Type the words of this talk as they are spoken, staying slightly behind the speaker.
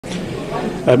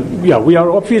Yeah, we are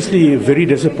obviously very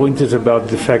disappointed about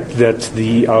the fact that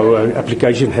our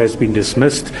application has been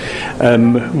dismissed.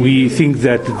 We think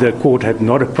that the court had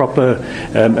not a proper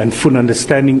and full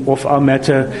understanding of our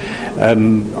matter.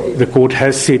 The court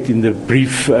has said in the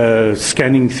brief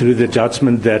scanning through the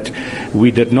judgment that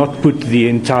we did not put the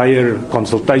entire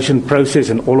consultation process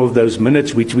and all of those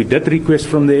minutes, which we did request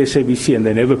from the SABC and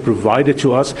they never provided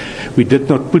to us. We did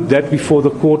not put that before the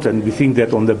court, and we think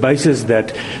that on the basis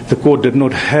that the court did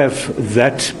not have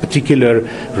that particular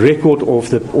record of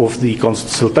the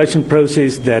consultation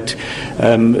process, that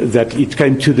it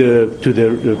came to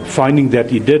the finding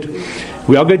that it did.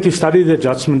 We are going to study the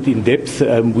judgment in depth.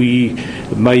 We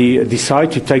may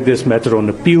decide to take this matter on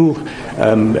appeal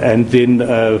and then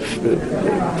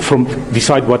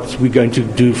decide what we're going to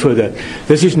do further.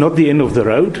 This is not the end of the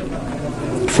road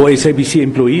for SABC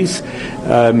employees.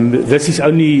 This is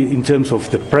only in terms of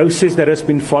the process that has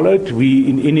been followed. We,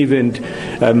 in any event,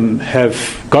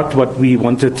 have got what we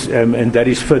wanted, and that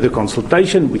is further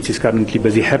consultation, which is currently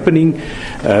busy happening.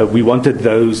 We wanted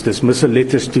those dismissal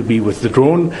letters to be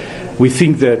withdrawn. We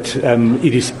think that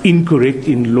it is incorrect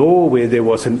in law, where there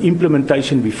was an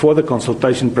implementation before the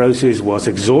consultation process was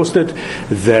exhausted,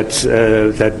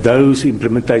 that those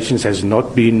implementations has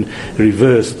not been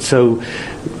reversed. So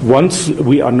once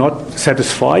we are not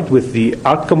satisfied with the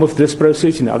outcome of this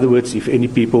process, in other words, if any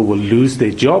people will lose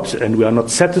their jobs, and we are not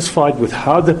satisfied with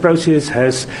how the process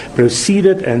has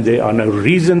proceeded, and there are no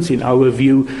reasons in our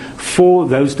view for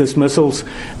those dismissals,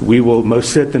 we will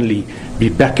most certainly be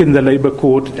back in the Labour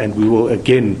Court, and we will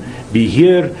again be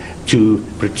here to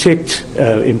protect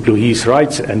employees'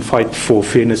 rights and fight for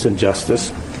fairness and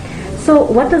justice. So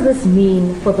what does this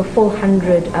mean for the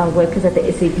 400 workers at the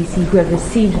SABC who have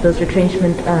received those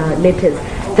retrenchment letters?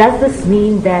 Does this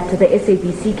mean that the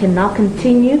SABC can now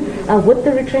continue with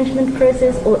the retrenchment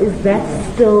process, or is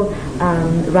that still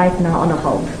right now on a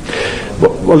hold?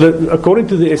 Well, according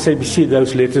to the SABC,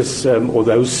 those letters or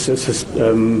those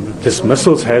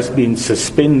dismissals has been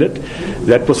suspended.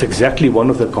 That was exactly one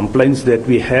of the complaints that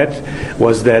we had,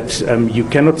 was that you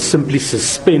cannot simply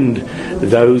suspend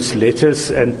those letters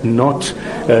and not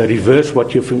reverse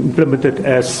what you've implemented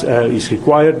as is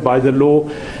required by the law.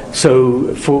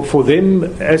 So for them,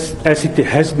 as it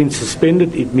has been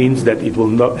suspended, it means that it will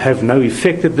not have no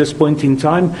effect at this point in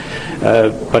time.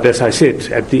 But as I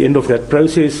said, at the end of that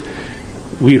process,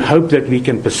 we hope that we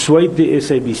can persuade the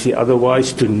SABC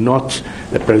otherwise to not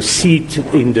proceed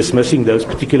in dismissing those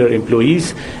particular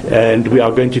employees, and we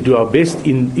are going to do our best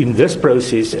in this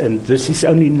process. And this is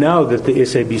only now that the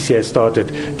SABC has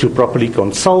started to properly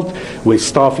consult, where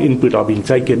staff input are being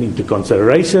taken into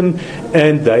consideration,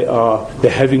 and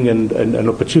they're having an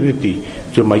opportunity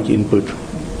to make input.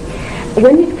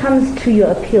 When it comes to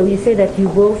your appeal, you say that you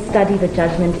will study the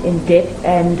judgment in depth,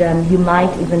 and you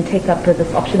might even take up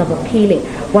this option of appealing.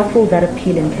 What will that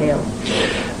appeal entail?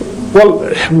 Well,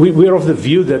 we're of the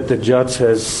view that the judge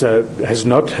has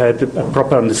not had a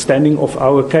proper understanding of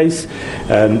our case,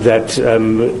 that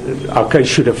our case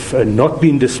should have not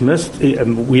been dismissed.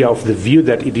 We are of the view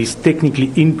that it is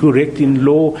technically incorrect in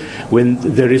law when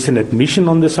there is an admission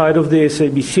on the side of the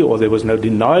SABC, or there was no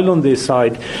denial on their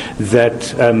side, that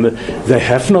they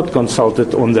have not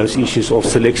consulted on those issues of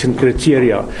selection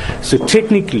criteria. So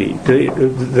technically,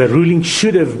 the ruling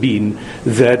should have been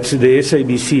that the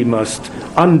SABC must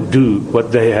undo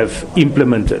what they have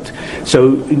implemented.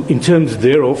 So in terms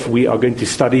thereof, we are going to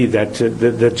study that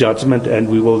the judgment, and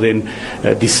we will then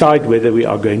decide whether we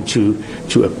are going to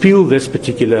appeal this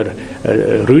particular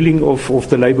ruling of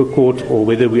the Labour Court, or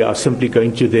whether we are simply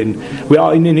going to we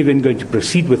are in any event going to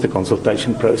proceed with the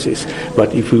consultation process.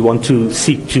 But if we want to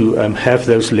seek to have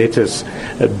those letters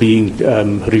being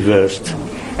reversed.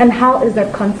 And how is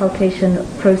that consultation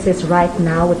process right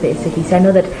now with the SABC? I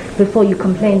know that before you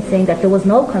complained saying that there was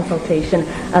no consultation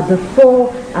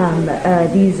before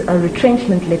these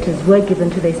retrenchment letters were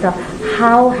given to their staff.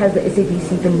 How has the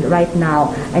SABC been right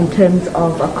now in terms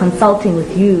of consulting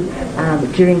with you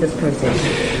during this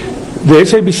process? The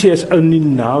SABC has only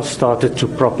now started to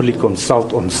properly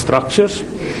consult on structures.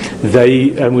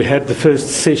 We had the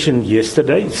first session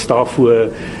yesterday. Staff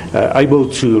were able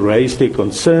to raise their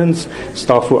concerns.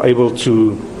 Staff were able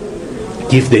to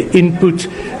give their input.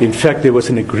 In fact, there was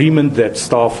an agreement that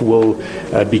staff will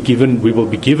be given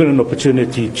an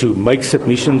opportunity to make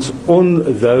submissions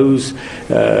on those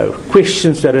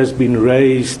questions that has been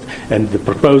raised and the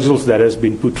proposals that has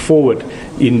been put forward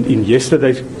in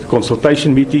yesterday's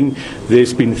consultation meeting.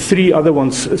 There's been 3 other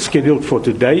ones scheduled for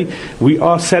today. We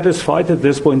are satisfied at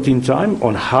this point in time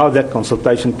on how that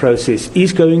consultation process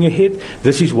is going ahead.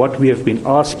 This is what we have been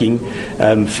asking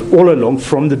all along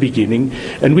from the beginning.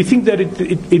 And we think that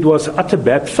it was utter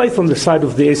bad faith on the side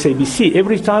of the SABC.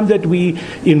 Every time that we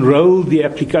enroll the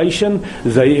application,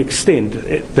 they extend.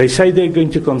 They say they're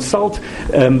going to consult,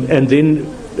 and then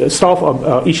staff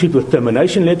are issued with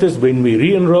termination letters. When we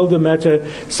re-enroll the matter,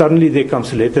 suddenly there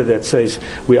comes a letter that says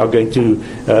we are going to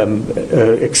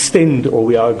extend, or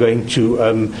we are going to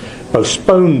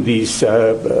postpone these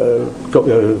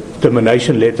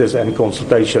termination letters and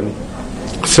consultation.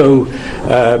 So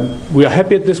we are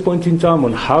happy at this point in time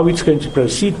on how it's going to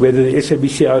proceed, whether the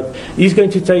SABC is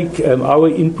going to take our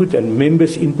input and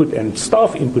members' input and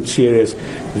staff input serious.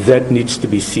 That needs to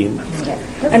be seen. Okay.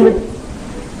 And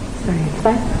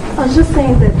I was just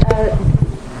saying that,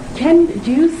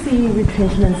 do you see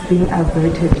retrenchments being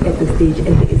averted at this stage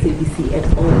at the SABC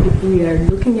at all? If we are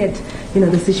looking at,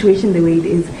 the situation the way it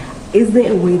is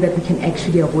there a way that we can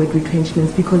actually avoid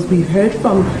retrenchments? Because we heard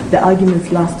from the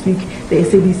arguments last week, the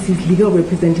SABC's legal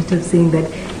representative saying that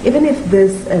even if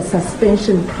this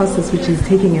suspension process, which is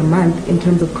taking a month in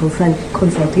terms of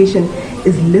consultation,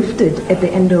 is lifted at the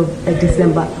end of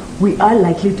December, we are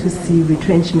likely to see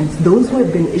retrenchments. Those who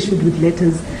have been issued with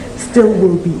letters still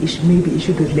will be may be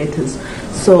issued with letters.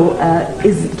 So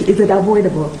is it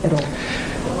avoidable at all?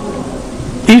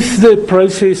 If the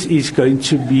process is going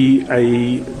to be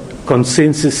a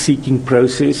consensus-seeking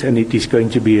process, and it is going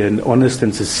to be an honest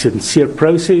and sincere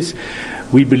process,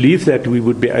 we believe that we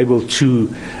would be able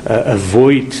to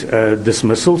avoid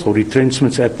dismissals or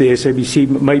retrenchments at the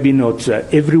SABC. Maybe not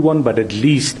everyone, but at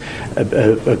least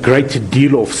a great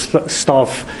deal of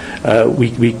staff.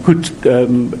 We could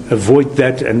avoid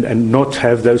that and not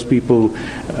have those people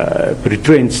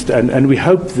retrenched. And we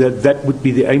hope that that would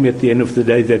be the aim at the end of the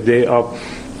day, that there are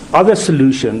other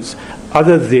solutions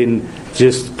other than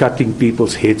just cutting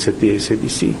people's heads at the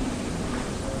SABC.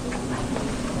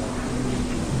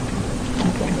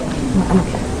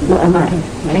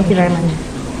 Thank you very much.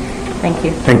 Thank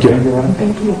you. Thank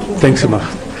you. Thanks so much.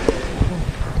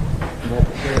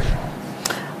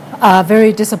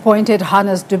 Very disappointed,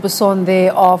 Hannes Buisson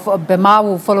there of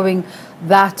Bemawu, following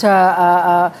that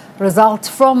result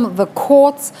from the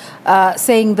courts,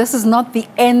 saying this is not the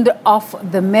end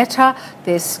of the matter.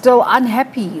 They're still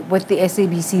unhappy with the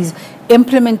SABC's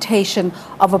implementation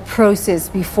of a process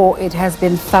before it has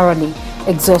been thoroughly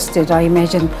exhausted. I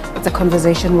imagine it's a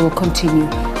conversation we'll continue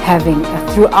having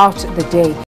throughout the day.